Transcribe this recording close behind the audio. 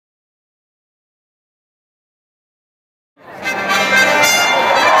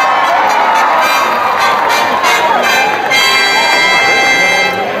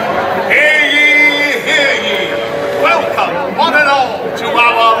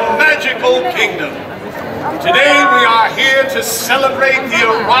Kingdom. Today we are here to celebrate the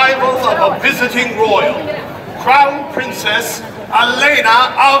arrival of a visiting royal, Crown Princess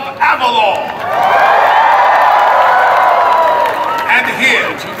Elena of Avalor. And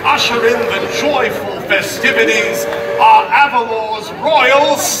here to usher in the joyful festivities are Avalor's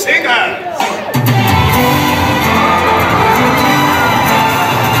royal singers.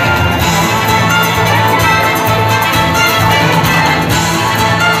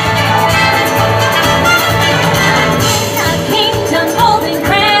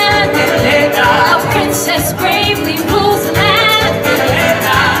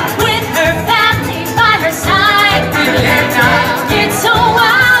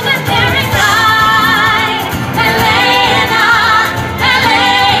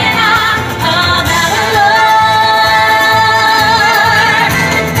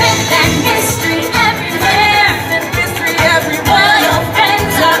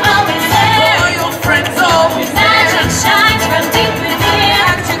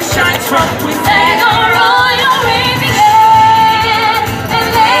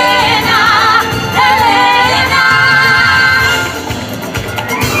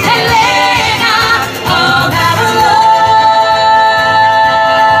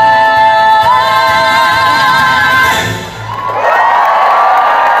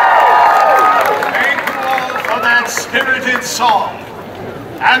 Song.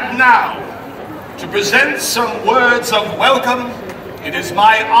 And now, to present some words of welcome, it is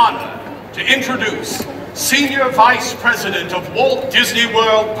my honor to introduce Senior Vice President of Walt Disney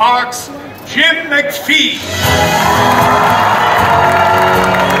World Parks, Jim McPhee.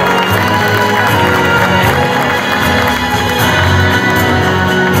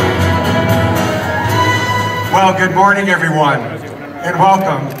 Well, good morning, everyone, and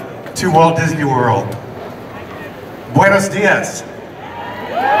welcome to Walt Disney World. Buenos dias.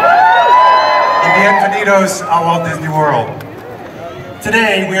 Y bienvenidos a Walt Disney World.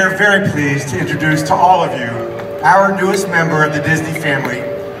 Today, we are very pleased to introduce to all of you our newest member of the Disney family,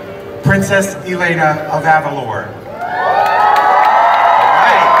 Princess Elena of Avalor.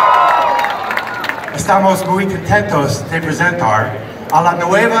 Right. Estamos muy contentos de presentar a la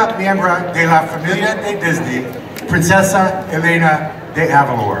nueva miembro de la familia de Disney, Princesa Elena de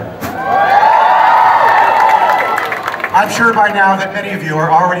Avalor. I'm sure by now that many of you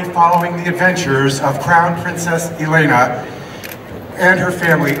are already following the adventures of Crown Princess Elena and her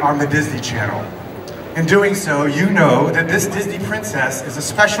family on the Disney Channel. In doing so, you know that this Disney princess is a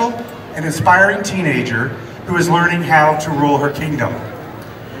special and inspiring teenager who is learning how to rule her kingdom.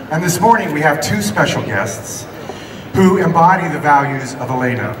 And this morning we have two special guests who embody the values of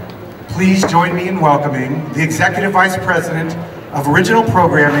Elena. Please join me in welcoming the Executive Vice President of Original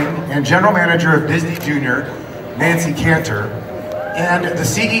Programming and General Manager of Disney Junior, Nancy Cantor, and the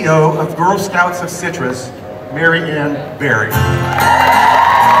CEO of Girl Scouts of Citrus, Mary Ann Berry.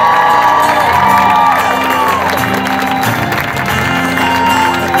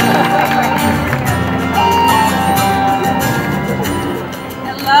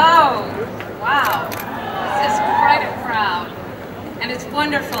 Hello. Wow. This is quite a crowd. And it's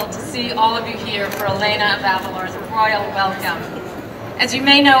wonderful to see all of you here for Elena of Avalor's royal welcome. As you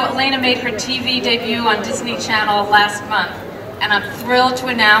may know, Elena made her TV debut on Disney Channel last month, and I'm thrilled to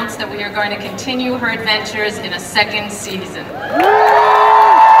announce that we are going to continue her adventures in a second season.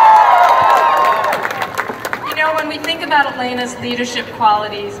 You know, when we think about Elena's leadership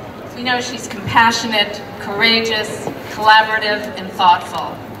qualities, we know she's compassionate, courageous, collaborative, and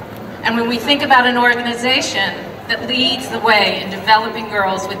thoughtful. And when we think about an organization that leads the way in developing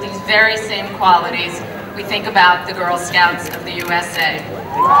girls with these very same qualities, we think about the Girl Scouts of the USA.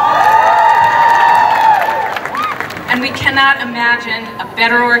 And we cannot imagine a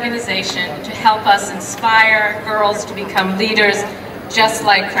better organization to help us inspire girls to become leaders just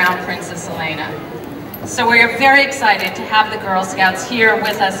like Crown Princess Elena. So we are very excited to have the Girl Scouts here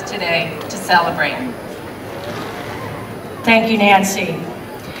with us today to celebrate. Thank you, Nancy.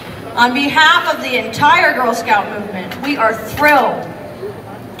 On behalf of the entire Girl Scout movement, we are thrilled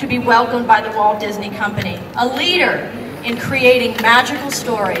to be welcomed by the Walt Disney Company, a leader in creating magical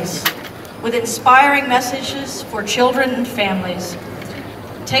stories with inspiring messages for children and families.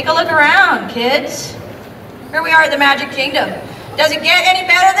 Take a look around, kids. Here we are at the Magic Kingdom. Does it get any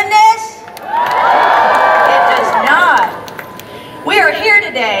better than this? It does not. We are here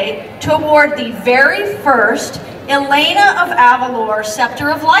today to award the very first Elena of Avalor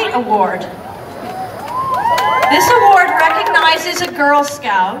Scepter of Light Award. This award recognizes a Girl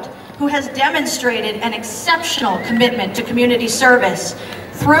Scout who has demonstrated an exceptional commitment to community service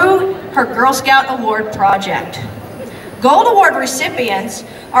through her Girl Scout Award project. Gold Award recipients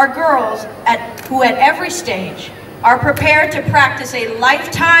are girls who at every stage are prepared to practice a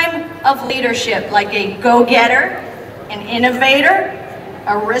lifetime of leadership, like a go-getter, an innovator,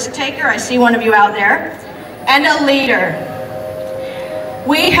 a risk-taker, I see one of you out there, and a leader.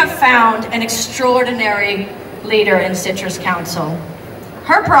 We have found an extraordinary leader in Citrus Council.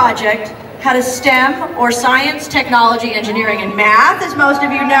 Her project had a STEM, or science, technology, engineering, and math, as most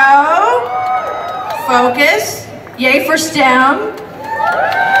of you know. Focus, yay for STEM.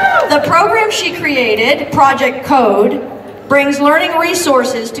 The program she created, Project Code, brings learning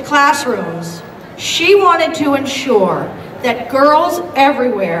resources to classrooms. She wanted to ensure that girls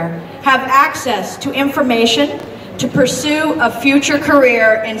everywhere have access to information to pursue a future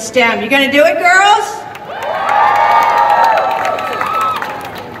career in STEM. You gonna do it, girls?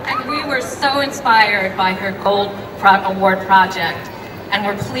 And we were so inspired by her Gold Award project, and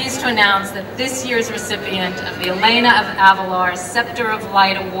we're pleased to announce that this year's recipient of the Elena of Avalor Scepter of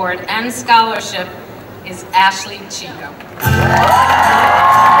Light Award and Scholarship is Ashley Chico.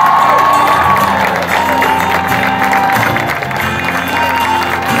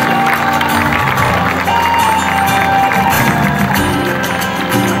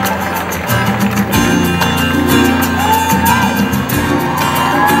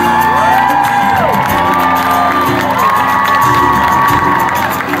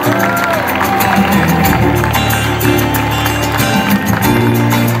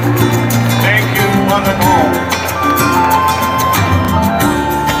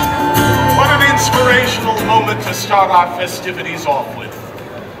 To start our festivities off with.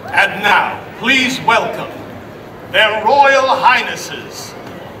 And now, please welcome their Royal Highnesses,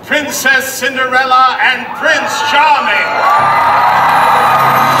 Princess Cinderella and Prince Charming.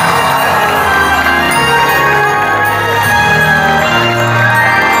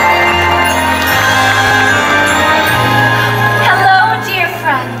 Hello, dear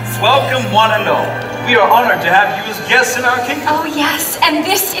friends. Welcome, one and all. We are honored to have you as guests in our kingdom. Oh yes, and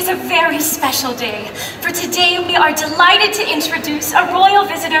this is a very special day. For today, we are delighted to introduce a royal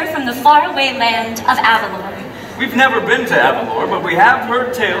visitor from the faraway land of Avalor. We've never been to Avalor, but we have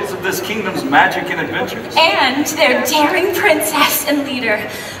heard tales of this kingdom's magic and adventures. And their daring princess and leader.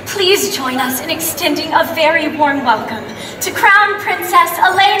 Please join us in extending a very warm welcome to Crown Princess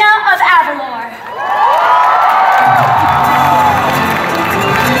Elena of Avalor.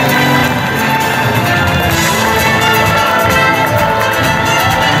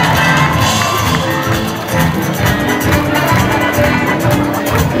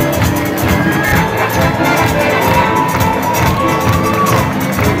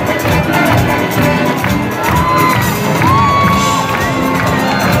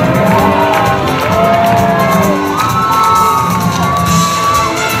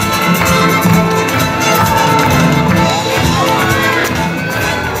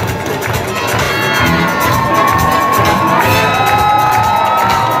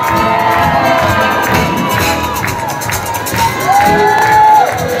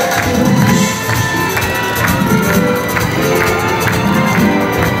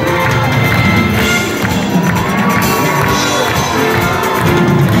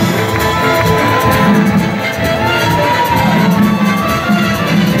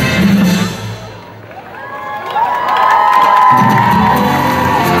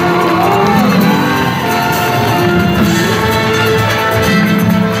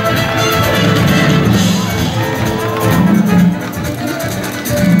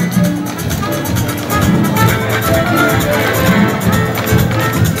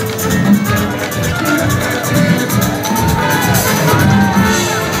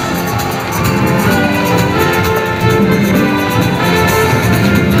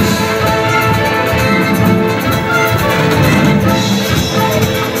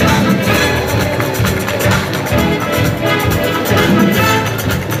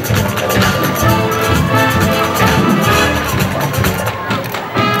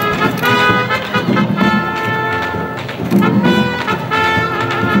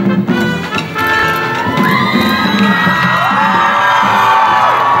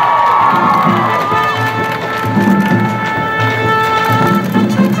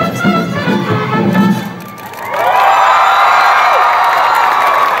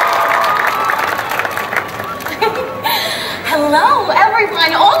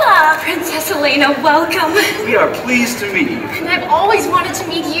 Princess Elena, welcome. We are pleased to meet you. And I've always wanted to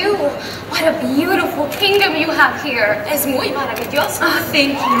meet you. What a beautiful kingdom you have here. Es muy maravilloso. Oh,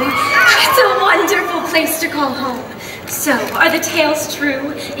 thank you. It's a wonderful place to call home. So, are the tales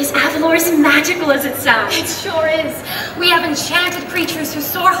true? Is Avalor as magical as it sounds? It sure is. We have enchanted creatures who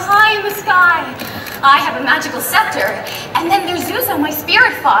soar high in the sky. I have a magical scepter. And then there's Zuzo, my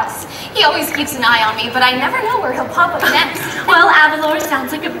spirit fox. He always keeps an eye on me, but I never know where he'll pop up next. Well, Avalor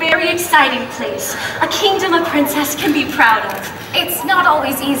sounds like a very exciting place. A kingdom a princess can be proud of. It's not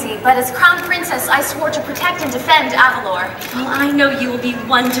always easy, but as Crown Princess, I swore to protect and defend Avalor. Well, I know you will be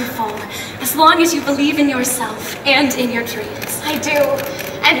wonderful, as long as you believe in yourself and in your dreams. I do.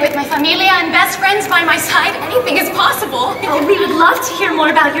 And with my familia and best friends by my side, anything is possible. Oh, we would love to hear more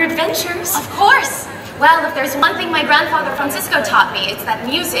about your adventures. Of course. Well, if there's one thing my grandfather Francisco taught me, it's that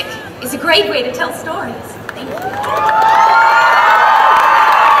music is a great way to tell stories. Thank you.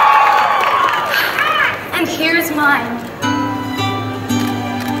 And here's mine.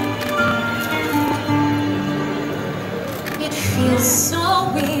 It feels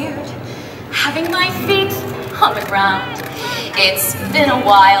so weird having my feet on the ground. It's been a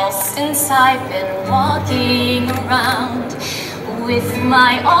while since I've been walking around. With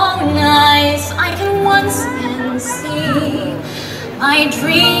my own eyes, I can once again see my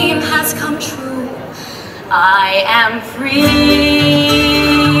dream has come true. I am free.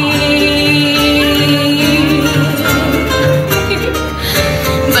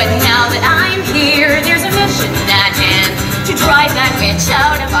 But now that I'm here, there's a mission at hand to drive that witch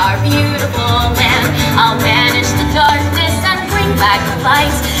out of our beautiful land. I'll banish the darkness and bring back the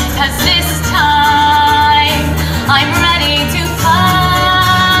light, 'cause this time I'm ready to fight.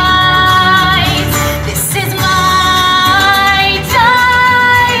 This is my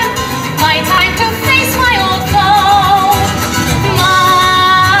time to face my old foe.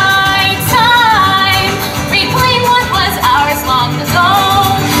 My time, reclaim what was ours long ago.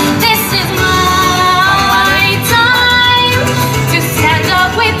 This is my time to stand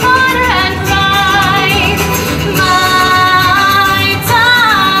up with honor and pride. My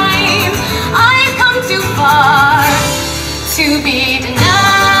time, I've come too far to be denied.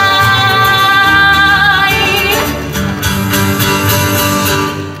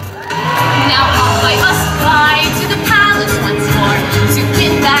 Now off I must fly to the palace once more to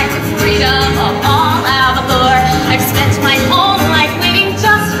win back the freedom of all Avalor. I've spent my whole life waiting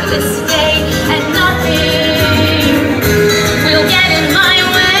just for this day, and nothing will get in my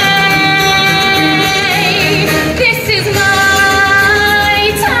way. This is my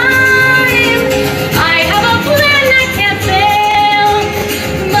time. I have a plan that can't fail.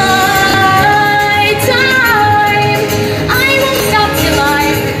 My time. I won't stop till I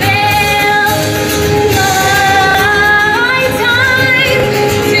prevail. My time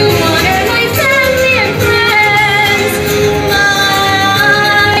to honor my family and friends.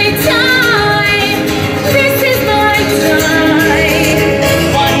 My time. This is my time.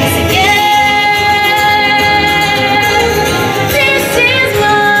 Once again, this is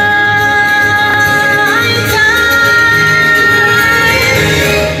my time.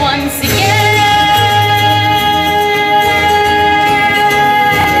 Once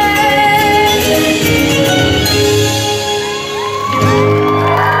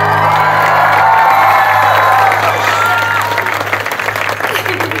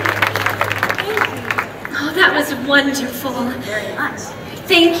Oh, that was wonderful. Very much.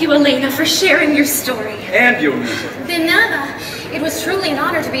 Thank you, Elena, for sharing your story. And your music. De nada. It was truly an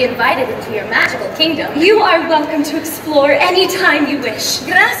honor to be invited into your magical kingdom. You are welcome to explore anytime you wish.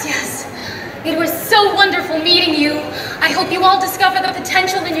 Gracias. It was so wonderful meeting you. I hope you all discover the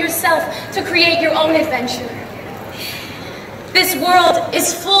potential in yourself to create your own adventure. This world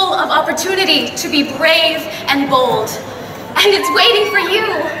is full of opportunity to be brave and bold, and it's waiting for you.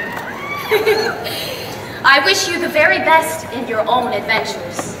 I wish you the very best in your own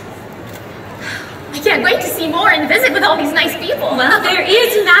adventures. I can't wait to see more and visit with all these nice people. Well, there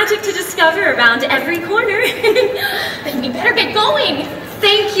is magic to discover around every corner. Then we better get going.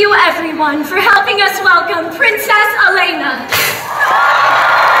 Thank you, everyone, for helping us welcome Princess Elena.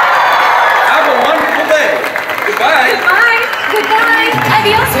 Have a wonderful day. Goodbye. Bye. Goodbye.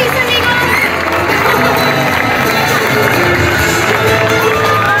 Adios, mis amigos.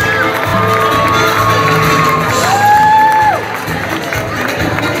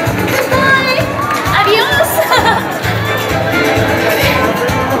 Goodbye. Adios.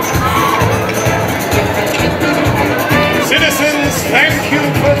 Citizens, thank you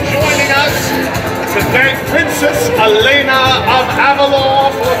for joining us to thank Princess Elena of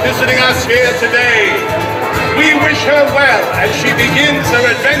Avalor for visiting us here today. We wish her well as she begins her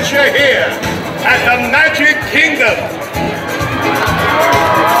adventure here at the Magic Kingdom.